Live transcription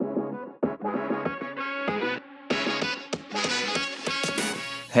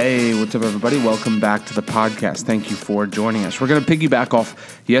Hey, what's up, everybody? Welcome back to the podcast. Thank you for joining us. We're going to piggyback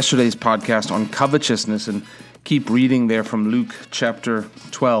off yesterday's podcast on covetousness and keep reading there from Luke chapter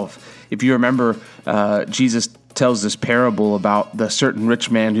 12. If you remember, Jesus tells this parable about the certain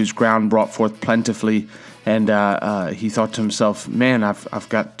rich man whose ground brought forth plentifully, and he thought to himself, man, I've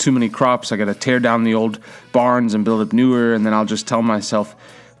got too many crops. I got to tear down the old barns and build up newer, and then I'll tell my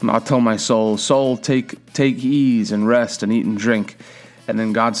soul, take ease and rest and eat and drink. And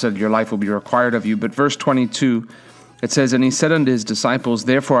then God said, your life will be required of you. But verse 22, it says, and he said unto his disciples,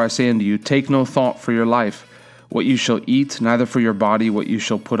 therefore I say unto you, take no thought for your life, what you shall eat, neither for your body what you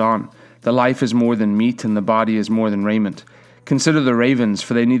shall put on. The life is more than meat, and the body is more than raiment. Consider the ravens,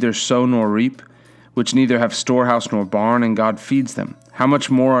 for they neither sow nor reap, which neither have storehouse nor barn, and God feeds them. How much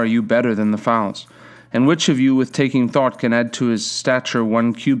more are you better than the fowls? And which of you with taking thought can add to his stature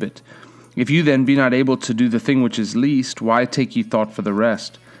 1 cubit? If you then be not able to do the thing which is least, why take ye thought for the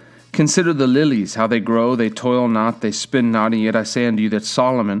rest? Consider the lilies, how they grow, they toil not, they spin not, and yet I say unto you that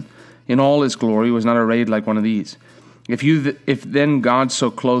Solomon, in all his glory, was not arrayed like one of these. If then God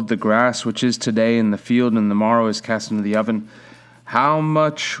so clothed the grass, which is today in the field, and the morrow is cast into the oven, how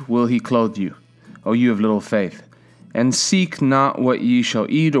much will he clothe you, O you of little faith? And seek not what ye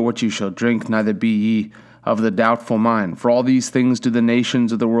shall eat, or what ye shall drink, neither be ye of the doubtful mind. For all these things do the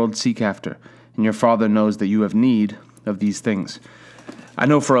nations of the world seek after, and your Father knows that you have need of these things. I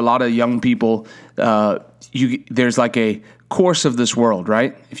know for a lot of young people, there's like a course of this world,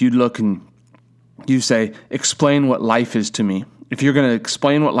 right? If you look and you say, explain what life is to me. If you're going to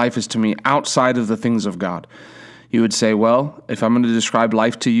explain what life is to me outside of the things of God, you would say, well, if I'm going to describe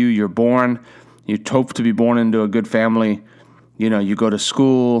life to you, you're born, you hope to be born into a good family. You go to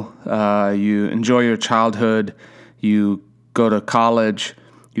school, you enjoy your childhood, you go to college,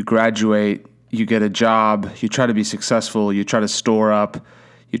 you graduate, you get a job, you try to be successful, you try to store up,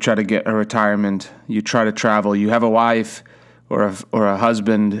 you try to get a retirement, you try to travel, you have a wife or a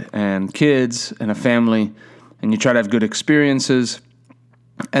husband and kids and a family, and you try to have good experiences,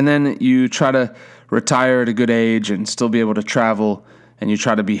 and then you try to retire at a good age and still be able to travel, and you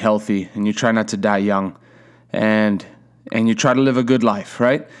try to be healthy, and you try not to die young, and you try to live a good life,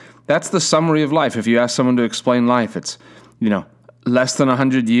 right? That's the summary of life. If you ask someone to explain life, it's, less than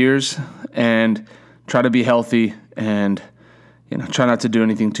 100 years, and try to be healthy, and, try not to do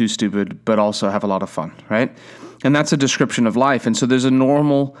anything too stupid, but also have a lot of fun, right? And that's a description of life. And so there's a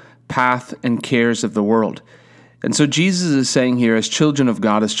normal path and cares of the world. And so Jesus is saying here, as children of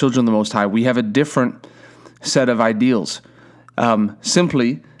God, as children of the Most High, we have a different set of ideals.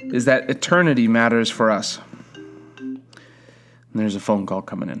 Simply is that eternity matters for us. And there's a phone call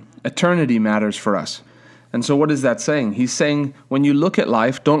coming in. Eternity matters for us. And so what is that saying? He's saying when you look at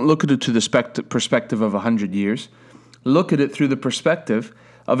life, don't look at it to the perspective of 100 years. Look at it through the perspective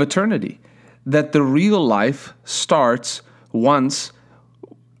of eternity. That the real life starts once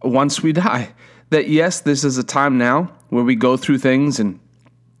we die. That yes, this is a time now where we go through things and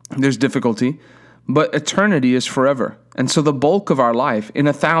there's difficulty, but eternity is forever. And so the bulk of our life, in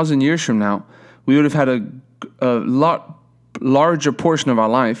 1,000 years from now, we would have had a lot larger portion of our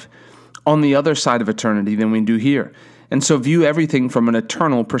life on the other side of eternity than we do here. And so view everything from an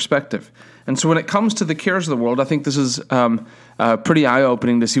eternal perspective. And so when it comes to the cares of the world, I think this is pretty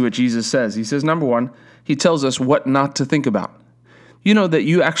eye-opening to see what Jesus says. He says, number one, he tells us what not to think about. You know that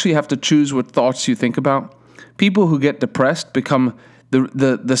you actually have to choose what thoughts you think about. People who get depressed become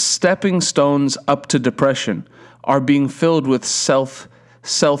the stepping stones up to depression are being filled with self-concern.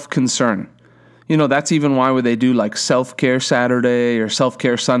 That's even why they do like self-care Saturday or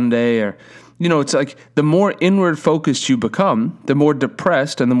self-care Sunday, or, it's like the more inward focused you become, the more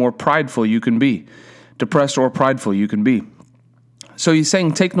depressed and the more prideful you can be. Depressed or prideful you can be. So he's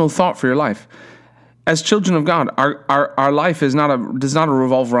saying, take no thought for your life. As children of God, our life does not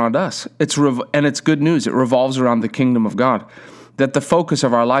revolve around us. And it's good news. It revolves around the kingdom of God. That the focus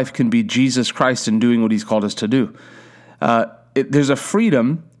of our life can be Jesus Christ and doing what he's called us to do. There's a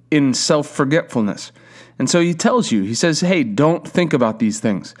freedom in self-forgetfulness. And so he tells you, he says, hey, don't think about these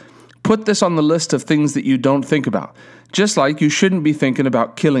things. Put this on the list of things that you don't think about. Just like you shouldn't be thinking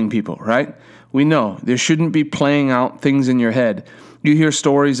about killing people, right? We know there shouldn't be playing out things in your head. You hear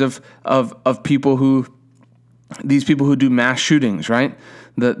stories of these people who do mass shootings, right?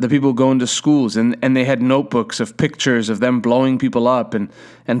 The people go into schools and they had notebooks of pictures of them blowing people up and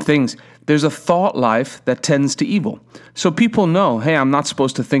things. There's a thought life that tends to evil. So people know, hey, I'm not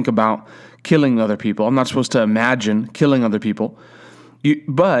supposed to think about killing other people. I'm not supposed to imagine killing other people.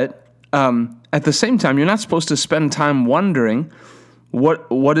 But at the same time, you're not supposed to spend time wondering what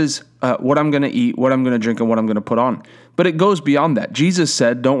I'm going to eat, what I'm going to drink, and what I'm going to put on. But it goes beyond that. Jesus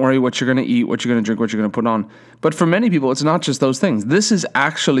said, don't worry what you're going to eat, what you're going to drink, what you're going to put on. But for many people, it's not just those things. This is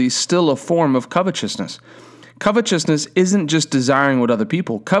actually still a form of covetousness. Covetousness isn't just desiring what other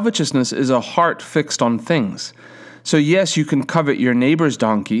people. Covetousness is a heart fixed on things. So yes, you can covet your neighbor's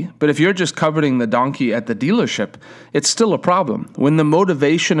donkey, but if you're just coveting the donkey at the dealership, it's still a problem. When the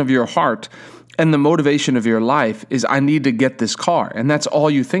motivation of your heart and the motivation of your life is, I need to get this car, and that's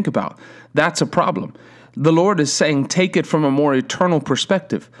all you think about, that's a problem. The Lord is saying, take it from a more eternal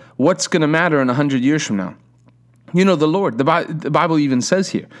perspective. What's going to matter in 100 years from now? You know, the Lord, the Bible even says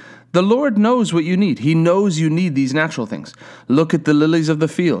here, the Lord knows what you need. He knows you need these natural things. Look at the lilies of the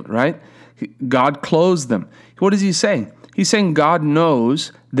field, right? God clothes them. What is he saying? He's saying God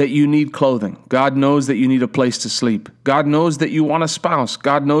knows that you need clothing. God knows that you need a place to sleep. God knows that you want a spouse.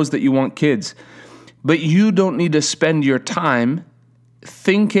 God knows that you want kids. But you don't need to spend your time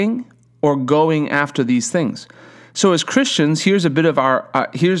thinking or going after these things. So as Christians, here's a bit of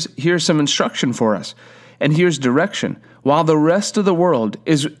here's some instruction for us. And here's direction. While the rest of the world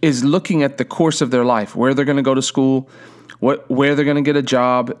is looking at the course of their life, where they're going to go to school, where they're going to get a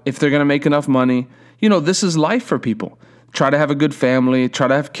job, if they're going to make enough money, this is life for people. Try to have a good family, try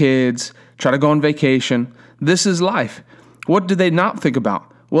to have kids, try to go on vacation. This is life. What do they not think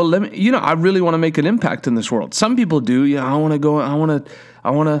about? Well, I really want to make an impact in this world. Some people do. I want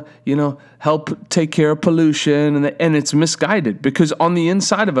to help take care of pollution, and it's misguided, because on the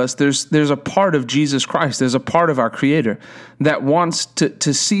inside of us, there's a part of Jesus Christ. There's a part of our Creator that wants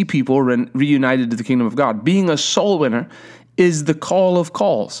to see people reunited to the kingdom of God. Being a soul winner is the call of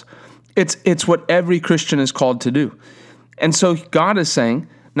calls. It's what every Christian is called to do. And so God is saying,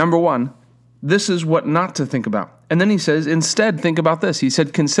 number one, this is what not to think about. And then he says, instead, think about this. He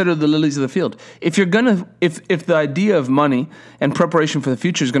said, consider the lilies of the field. If the idea of money and preparation for the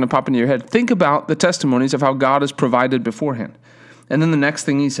future is going to pop into your head, think about the testimonies of how God has provided beforehand. And then the next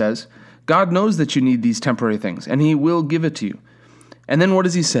thing he says, God knows that you need these temporary things, and he will give it to you. And then what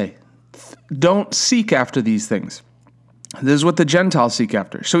does he say? Don't seek after these things. This is what the Gentiles seek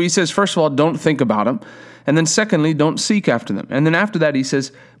after. So he says, first of all, don't think about them. And then secondly, don't seek after them. And then after that, he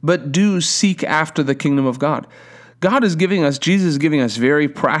says, but do seek after the kingdom of God. Jesus is giving us very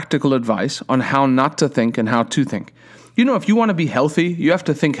practical advice on how not to think and how to think. If you want to be healthy, you have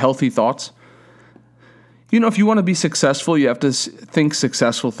to think healthy thoughts. If you want to be successful, you have to think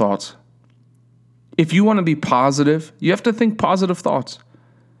successful thoughts. If you want to be positive, you have to think positive thoughts.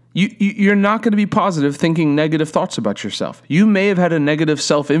 You're not going to be positive thinking negative thoughts about yourself. You may have had a negative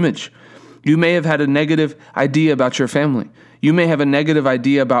self-image. You may have had a negative idea about your family. You may have a negative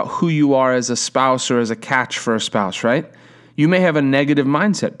idea about who you are as a spouse or as a catch for a spouse, right? You may have a negative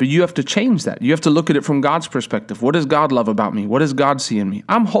mindset, but you have to change that. You have to look at it from God's perspective. What does God love about me? What does God see in me?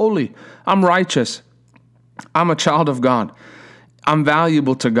 I'm holy. I'm righteous. I'm a child of God. I'm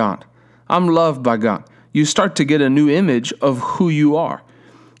valuable to God. I'm loved by God. You start to get a new image of who you are.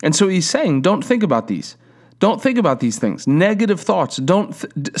 And so he's saying, don't think about these. Don't think about these things. Negative thoughts.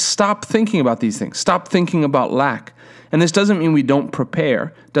 Stop thinking about these things. Stop thinking about lack. And this doesn't mean we don't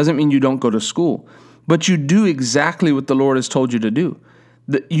prepare. Doesn't mean you don't go to school. But you do exactly what the Lord has told you to do.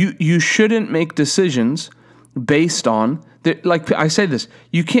 You shouldn't make decisions based on, like I say this,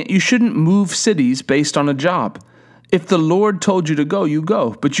 you shouldn't move cities based on a job. If the Lord told you to go, you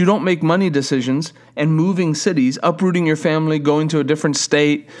go. But you don't make money decisions and moving cities, uprooting your family, going to a different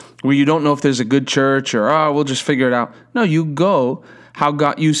state where you don't know if there's a good church or, we'll just figure it out. No, you go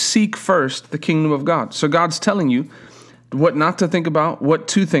you seek first the kingdom of God. So God's telling you what not to think about, what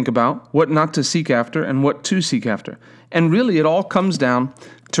to think about, what not to seek after, and what to seek after. And really, it all comes down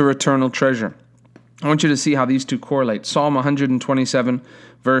to eternal treasure. I want you to see how these two correlate. Psalm 127,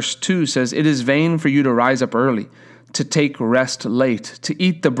 verse 2 says, it is vain for you to rise up early, to take rest late, to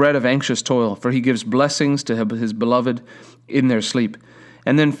eat the bread of anxious toil, for he gives blessings to his beloved in their sleep.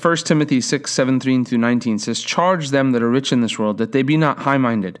 And then 1 Timothy 6:17-19 says, charge them that are rich in this world, that they be not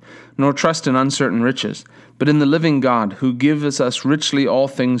high-minded, nor trust in uncertain riches, but in the living God, who gives us richly all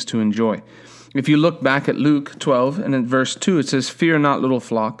things to enjoy. If you look back at Luke 12, and in verse 2, it says, fear not, little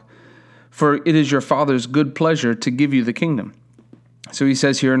flock, for it is your Father's good pleasure to give you the kingdom. So he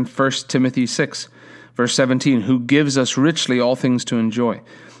says here in 1 Timothy 6, verse 17, who gives us richly all things to enjoy,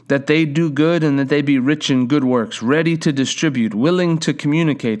 that they do good and that they be rich in good works, ready to distribute, willing to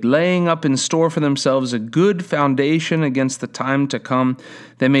communicate, laying up in store for themselves a good foundation against the time to come,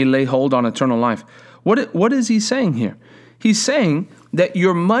 they may lay hold on eternal life. What is he saying here? He's saying that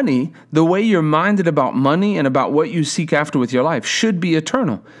your money, the way you're minded about money and about what you seek after with your life, should be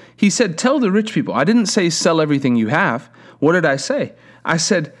eternal. He said, tell the rich people. I didn't say sell everything you have. What did I say? I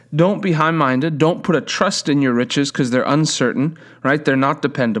said, don't be high-minded. Don't put a trust in your riches because they're uncertain, right? They're not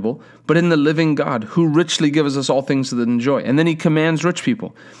dependable, but in the living God who richly gives us all things that enjoy. And then he commands rich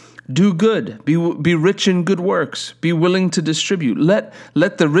people, do good, be rich in good works, be willing to distribute.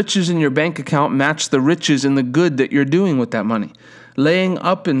 Let the riches in your bank account match the riches in the good that you're doing with that money. Laying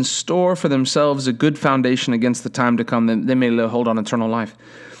up in store for themselves a good foundation against the time to come, that they may hold on eternal life.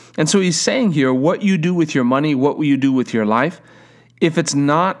 And so he's saying here, what you do with your money, what will you do with your life, if it's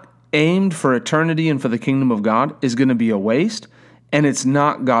not aimed for eternity and for the kingdom of God, is going to be a waste, and it's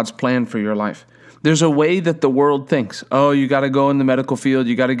not God's plan for your life. There's a way that the world thinks, oh, you got to go in the medical field,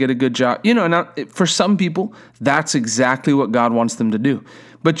 you got to get a good job. Now, for some people, that's exactly what God wants them to do.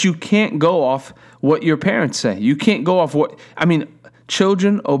 But you can't go off what your parents say. You can't go off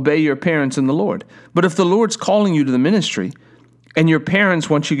children, obey your parents in the Lord. But if the Lord's calling you to the ministry, and your parents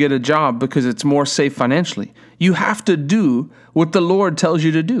want you to get a job because it's more safe financially, you have to do what the Lord tells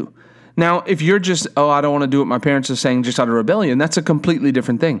you to do. Now, if you're just, I don't want to do what my parents are saying just out of rebellion, that's a completely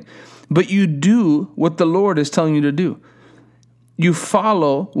different thing. But you do what the Lord is telling you to do. You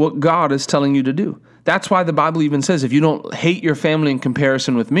follow what God is telling you to do. That's why the Bible even says, if you don't hate your family in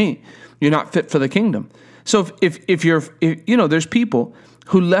comparison with me, you're not fit for the kingdom. So if there's people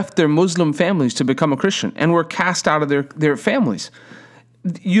who left their Muslim families to become a Christian and were cast out of their families.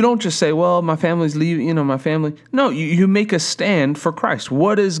 You don't just say, well, my family's leaving, my family. No, you make a stand for Christ.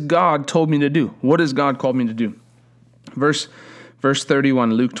 What has God told me to do? What has God called me to do? Verse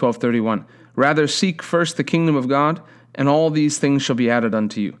 31, Luke 12:31. Rather seek first the kingdom of God, and all these things shall be added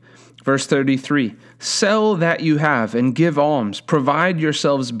unto you. Verse 33, sell that you have and give alms. Provide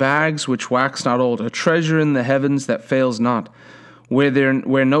yourselves bags which wax not old, a treasure in the heavens that fails not,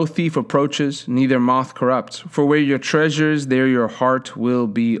 where no thief approaches, neither moth corrupts. For where your treasure is, there your heart will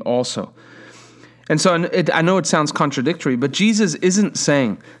be also. And so I know it sounds contradictory, but Jesus isn't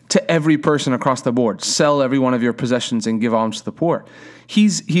saying to every person across the board, sell every one of your possessions and give alms to the poor.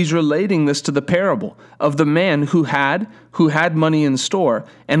 He's relating this to the parable of the man who had money in store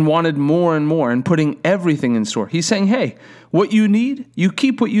and wanted more and more and putting everything in store. He's saying, hey, what you need, you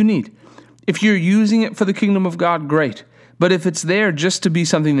keep what you need. If you're using it for the kingdom of God, great. But if it's there just to be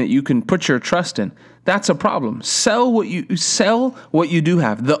something that you can put your trust in, that's a problem. Sell what you do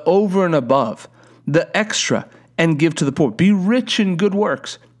have, the over and above, the extra, and give to the poor. Be rich in good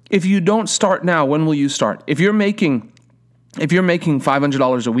works. If you don't start now, when will you start? If you're making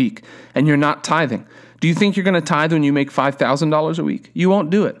 $500 a week and you're not tithing, do you think you're going to tithe when you make $5,000 a week? You won't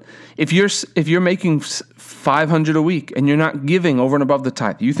do it. If you're making $500 a week and you're not giving over and above the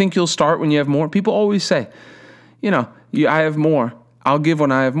tithe, you think you'll start when you have more? People always say, I have more. I'll give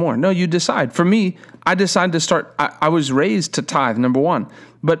when I have more. No, you decide. For me, I decided to start. I was raised to tithe, number one.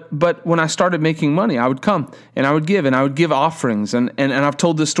 But when I started making money, I would come and I would give offerings. And I've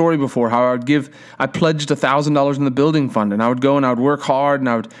told this story before, how I pledged $1,000 in the building fund, and I would go and I would work hard and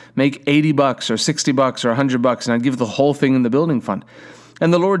I would make $80 or $60 or $100, and I'd give the whole thing in the building fund.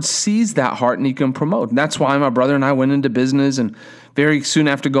 And the Lord sees that heart and he can promote. And that's why my brother and I went into business, and very soon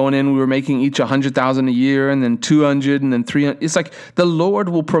after going in, we were making each $100,000 a year, and then 200, and then 300. It's like the Lord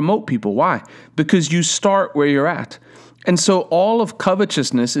will promote people. Why? Because you start where you're at. And so all of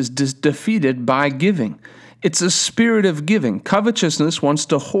covetousness is defeated by giving. It's a spirit of giving. Covetousness wants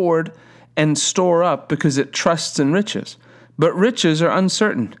to hoard and store up because it trusts in riches. But riches are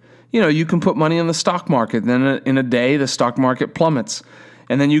uncertain. You can put money in the stock market, then in a day the stock market plummets.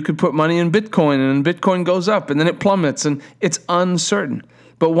 And then you could put money in Bitcoin, and Bitcoin goes up, and then it plummets, and it's uncertain.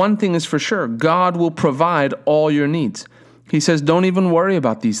 But one thing is for sure, God will provide all your needs. He says, don't even worry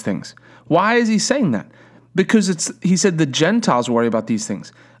about these things. Why is he saying that? Because he said the Gentiles worry about these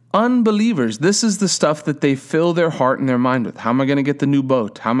things. Unbelievers, this is the stuff that they fill their heart and their mind with. How am I going to get the new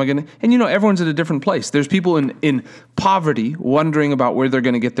boat? How am I going to... And everyone's at a different place. There's people in poverty wondering about where they're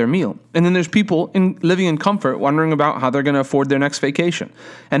going to get their meal. And then there's people living in comfort wondering about how they're going to afford their next vacation.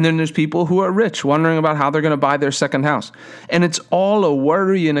 And then there's people who are rich wondering about how they're going to buy their second house. And it's all a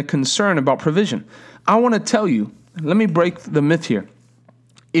worry and a concern about provision. I want to tell you, let me break the myth here.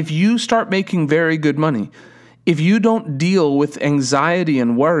 If you start making very good money, if you don't deal with anxiety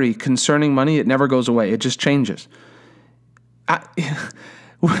and worry concerning money, it never goes away. It just changes.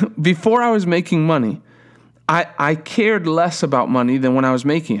 Before I was making money, I cared less about money than when I was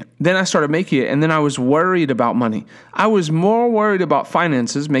making it. Then I started making it, and then I was worried about money. I was more worried about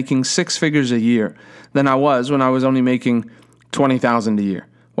finances, making 6 figures a year, than I was when I was only making $20,000 a year.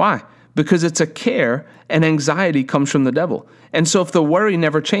 Why? Because it's a care, and anxiety comes from the devil. And so if the worry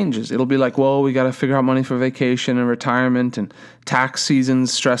never changes, it'll be like, well, we got to figure out money for vacation and retirement, and tax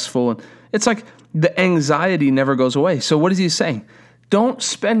season's stressful. And it's like the anxiety never goes away. So what is he saying? Don't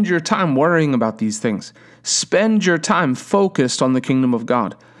spend your time worrying about these things. Spend your time focused on the kingdom of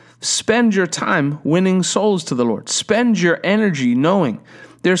God. Spend your time winning souls to the Lord. Spend your energy knowing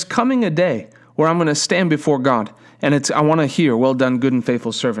there's coming a day where I'm going to stand before God, and I want to hear, well done, good and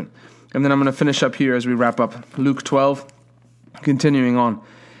faithful servant. And then I'm going to finish up here as we wrap up. Luke 12, continuing on.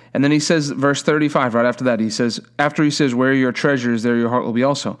 And then he says, verse 35, right after that, after he says, where your treasure is, there your heart will be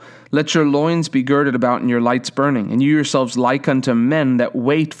also. Let your loins be girded about and your lights burning, and you yourselves like unto men that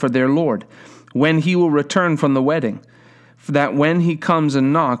wait for their Lord, when he will return from the wedding, that when he comes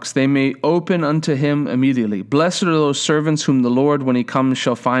and knocks, they may open unto him immediately. Blessed are those servants whom the Lord, when he comes,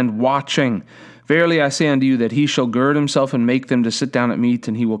 shall find watching. Verily I say unto you, that he shall gird himself and make them to sit down at meat,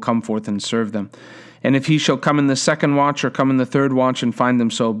 and he will come forth and serve them. And if he shall come in the second watch or come in the third watch and find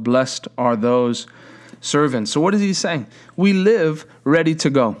them so, blessed are those servants. So what is he saying? We live ready to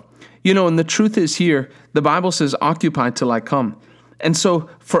go. And the truth is here, the Bible says, occupy till I come. And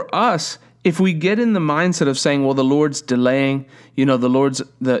so for us, if we get in the mindset of saying, well, the Lord's delaying,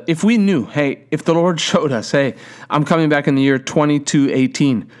 if we knew, hey, if the Lord showed us, hey, I'm coming back in the year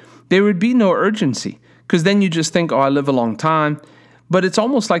 2218, there would be no urgency, because then you just think, oh, I live a long time. But it's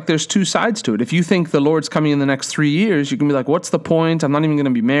almost like there's two sides to it. If you think the Lord's coming in the next 3 years, you can be like, what's the point? I'm not even going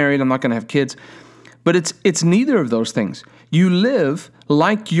to be married. I'm not going to have kids. But it's neither of those things. You live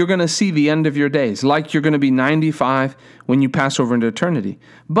like you're going to see the end of your days, like you're going to be 95 when you pass over into eternity.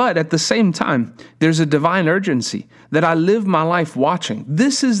 But at the same time, there's a divine urgency that I live my life watching.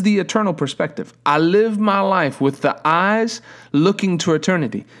 This is the eternal perspective. I live my life with the eyes looking to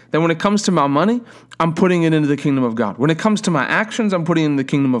eternity. That when it comes to my money, I'm putting it into the kingdom of God. When it comes to my actions, I'm putting it in the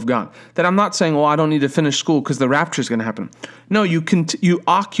kingdom of God. That I'm not saying, well, I don't need to finish school because the rapture is going to happen. No, you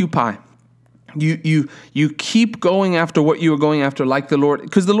occupy. You keep going after what you are going after, like the Lord,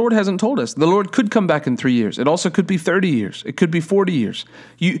 because the Lord hasn't told us. The Lord could come back in 3 years. It also could be 30 years. It could be 40 years.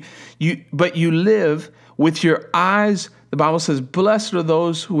 But you live with your eyes. The Bible says, blessed are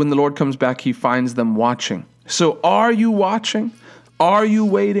those who, when the Lord comes back, he finds them watching. So are you watching? Are you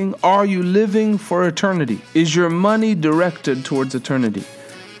waiting? Are you living for eternity? Is your money directed towards eternity?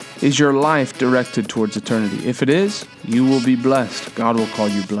 Is your life directed towards eternity? If it is, you will be blessed. God will call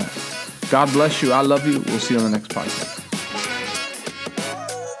you blessed. God bless you. I love you. We'll see you on the next podcast.